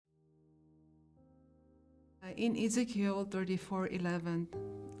In Ezekiel 34:11,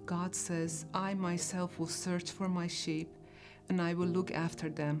 God says, I myself will search for my sheep and I will look after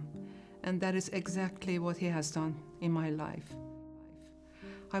them. And that is exactly what He has done in my life.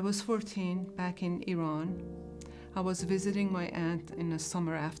 I was 14 back in Iran. I was visiting my aunt in a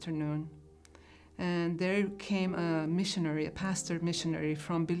summer afternoon. And there came a missionary, a pastor missionary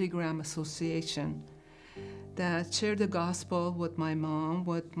from Billy Graham Association that shared the gospel with my mom,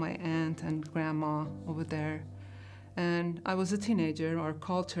 with my aunt and grandma over there. And I was a teenager. Our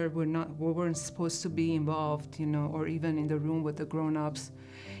culture, we weren't supposed to be involved, or even in the room with the grown-ups.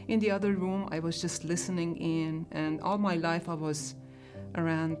 In the other room, I was just listening in, and all my life I was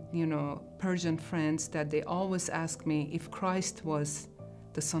around, Persian friends that they always asked me, if Christ was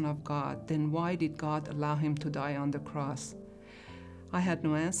the Son of God, then why did God allow Him to die on the cross? I had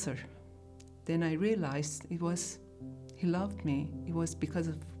no answer. Then I realized He loved me. It was because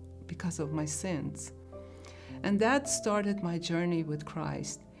of my sins. And that started my journey with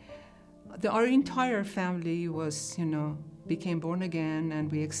Christ. Our entire family became born again,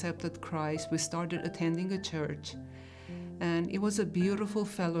 and we accepted Christ. We started attending a church. And it was a beautiful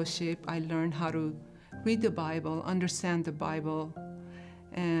fellowship. I learned how to read the Bible, understand the Bible.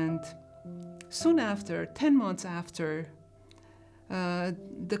 And soon after, 10 months after,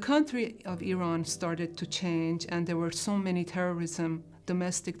 the country of Iran started to change, and there were so many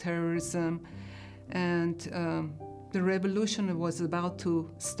domestic terrorism, and the revolution was about to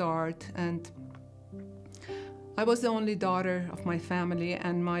start. And I was the only daughter of my family,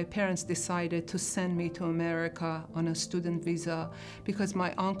 and my parents decided to send me to America on a student visa because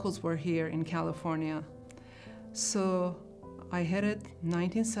my uncles were here in California. So I headed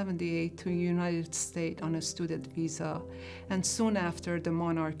 1978 to the United States on a student visa, and soon after the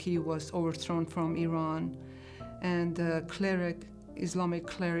monarchy was overthrown from Iran, and the Islamic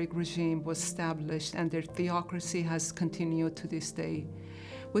cleric regime was established, and their theocracy has continued to this day,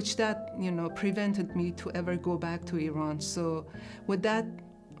 which prevented me to ever go back to Iran. So with that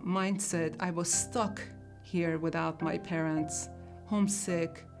mindset, I was stuck here without my parents,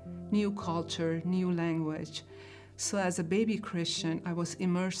 homesick, new culture, new language. So as a baby Christian, I was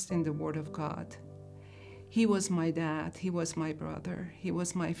immersed in the Word of God. He was my dad, He was my brother, He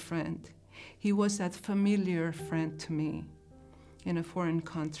was my friend. He was that familiar friend to me in a foreign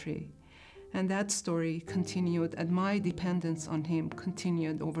country. And that story continued, and my dependence on Him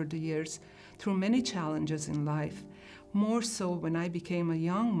continued over the years through many challenges in life. More so when I became a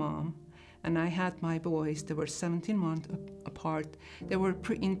young mom and I had my boys. They were 17 months apart. They were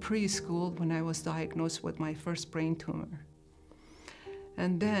in preschool when I was diagnosed with my first brain tumor.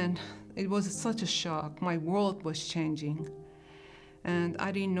 And then it was such a shock. My world was changing. And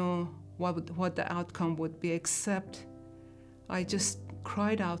I didn't know what the outcome would be, except I just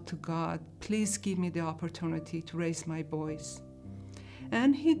cried out to God, please give me the opportunity to raise my boys.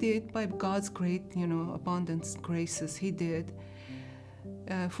 And He did, by God's great, abundant graces, He did.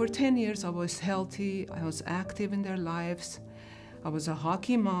 For 10 years, I was healthy. I was active in their lives. I was a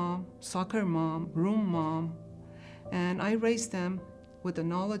hockey mom, soccer mom, room mom, and I raised them with the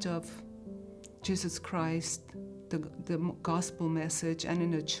knowledge of Jesus Christ, the gospel message, and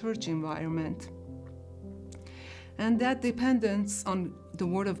in a church environment. And that dependence on the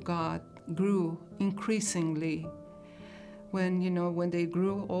Word of God grew increasingly when they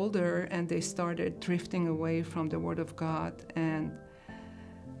grew older and they started drifting away from the Word of God. And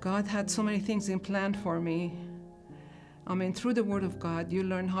God had so many things in plan for me. Through the Word of God, you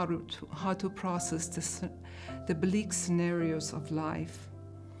learn how to process the bleak scenarios of life.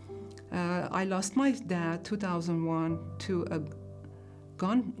 I lost my dad 2001 to a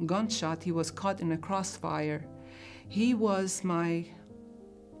gunshot. He was caught in a crossfire. He was my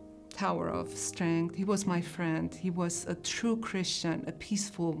tower of strength. He was my friend. He was a true Christian, a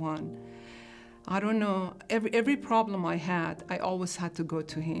peaceful one. I don't know, every problem I had, I always had to go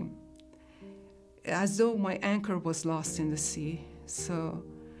to him, as though my anchor was lost in the sea. So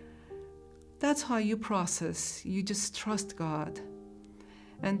that's how you process. You just trust God.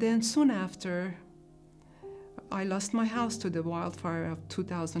 And then soon after, I lost my house to the wildfire of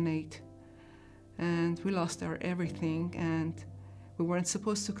 2008. And we lost our everything, and we weren't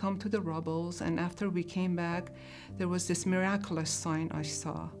supposed to come to the rubbles. And after we came back, there was this miraculous sign I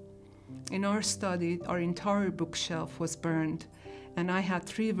saw. In our study, our entire bookshelf was burned, and I had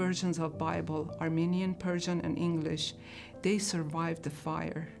 3 versions of Bible, Armenian, Persian, and English. They survived the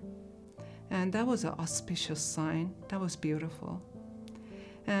fire. And that was an auspicious sign. That was beautiful.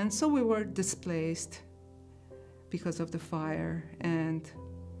 And so we were displaced because of the fire, and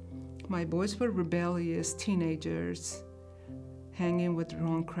my boys were rebellious teenagers, hanging with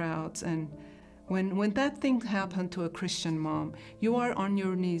wrong crowds, and When that thing happened to a Christian mom, you are on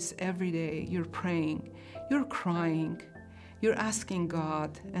your knees every day, you're praying, you're crying, you're asking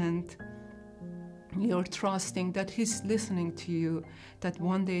God, and you're trusting that He's listening to you, that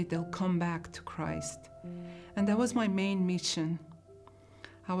one day they'll come back to Christ. And that was my main mission.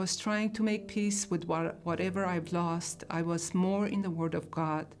 I was trying to make peace with whatever I've lost. I was more in the Word of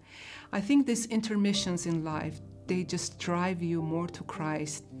God. I think these intermissions in life, they just drive you more to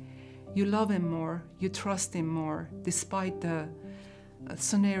Christ. You love Him more, you trust Him more, despite the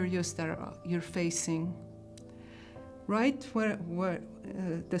scenarios that you're facing. Right where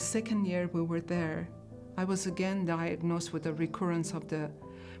the second year we were there, I was again diagnosed with a recurrence of the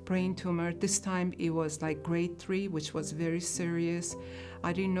brain tumor. This time it was like grade 3, which was very serious.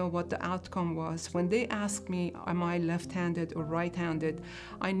 I didn't know what the outcome was. When they asked me, am I left-handed or right-handed,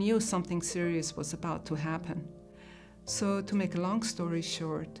 I knew something serious was about to happen. So to make a long story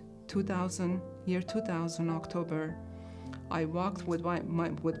short, 2000, October, I walked with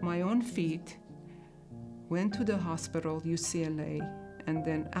my own feet, went to the hospital, UCLA, and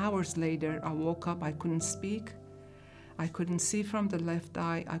then hours later, I woke up, I couldn't speak. I couldn't see from the left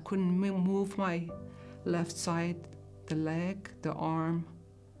eye. I couldn't move my left side, the leg, the arm.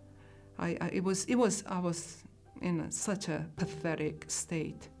 I was in such a pathetic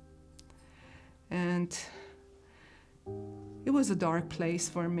state. And it was a dark place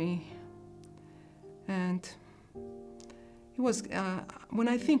for me. And it was, when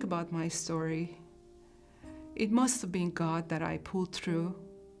I think about my story, it must have been God that I pulled through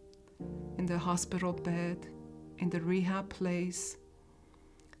in the hospital bed, in the rehab place,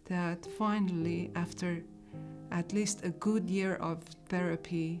 that finally, after at least a good year of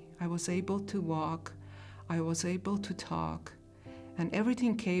therapy, I was able to walk, I was able to talk, and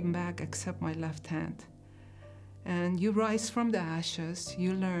everything came back except my left hand. And you rise from the ashes,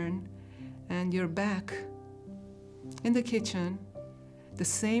 you learn, and you're back in the kitchen, the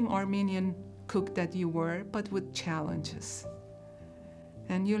same Armenian cook that you were, but with challenges.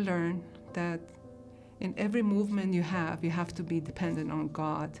 And you learn that in every movement you have to be dependent on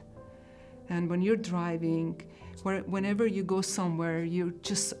God. And when you're driving, whenever you go somewhere, you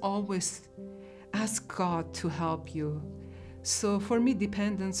just always ask God to help you. So for me,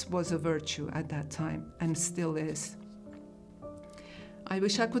 dependence was a virtue at that time, and still is. I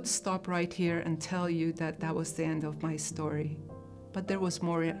wish I could stop right here and tell you that that was the end of my story, but there was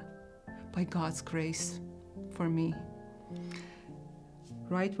more by God's grace for me.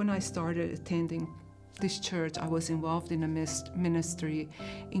 Right when I started attending this church, I was involved in a ministry,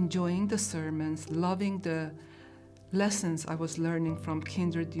 enjoying the sermons, loving the lessons I was learning from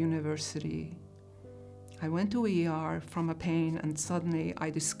Kindred University. I went to ER from a pain, and suddenly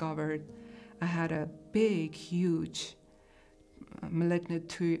I discovered I had a big, huge malignant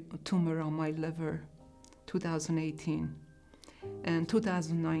tumor on my liver, 2018. And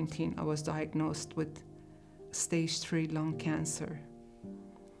 2019, I was diagnosed with stage 3 lung cancer.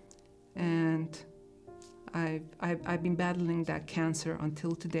 And I've been battling that cancer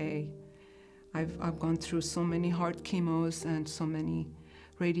until today. I've gone through so many hard chemos and so many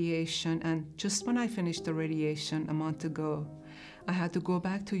radiation, and just when I finished the radiation a month ago, I had to go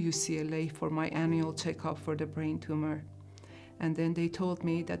back to UCLA for my annual checkup for the brain tumor. And then they told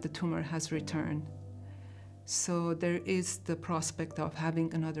me that the tumor has returned. So there is the prospect of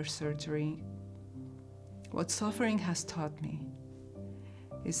having another surgery. What suffering has taught me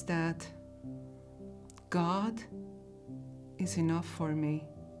is that God is enough for me,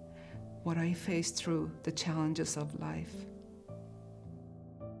 what I face through the challenges of life.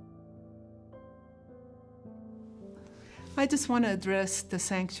 I just want to address the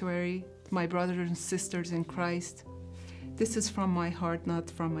sanctuary, my brothers and sisters in Christ. This is from my heart,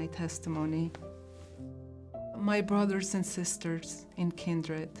 not from my testimony. My brothers and sisters in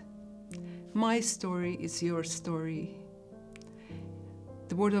Kindred, my story is your story.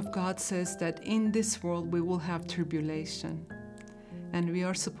 The Word of God says that in this world we will have tribulation, and we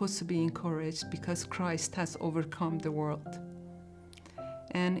are supposed to be encouraged because Christ has overcome the world.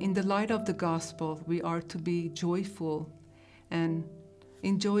 And in the light of the gospel, we are to be joyful and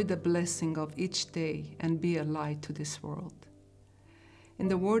enjoy the blessing of each day and be a light to this world. In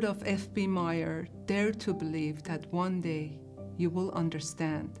the word of F.B. Meyer, dare to believe that one day you will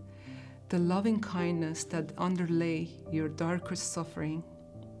understand the loving kindness that underlay your darkest suffering.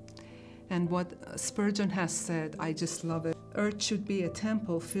 And what Spurgeon has said, I just love it. Earth should be a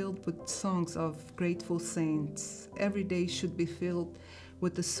temple filled with songs of grateful saints. Every day should be filled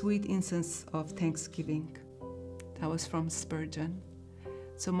with the sweet incense of thanksgiving. That was from Spurgeon.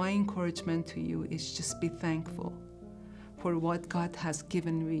 So my encouragement to you is just be thankful for what God has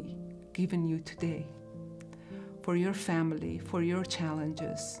given me given you today, for your family, for your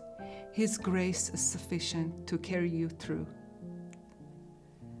challenges. His grace is sufficient to carry you through.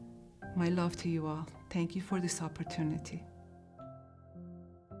 My love to you all. Thank you for this opportunity.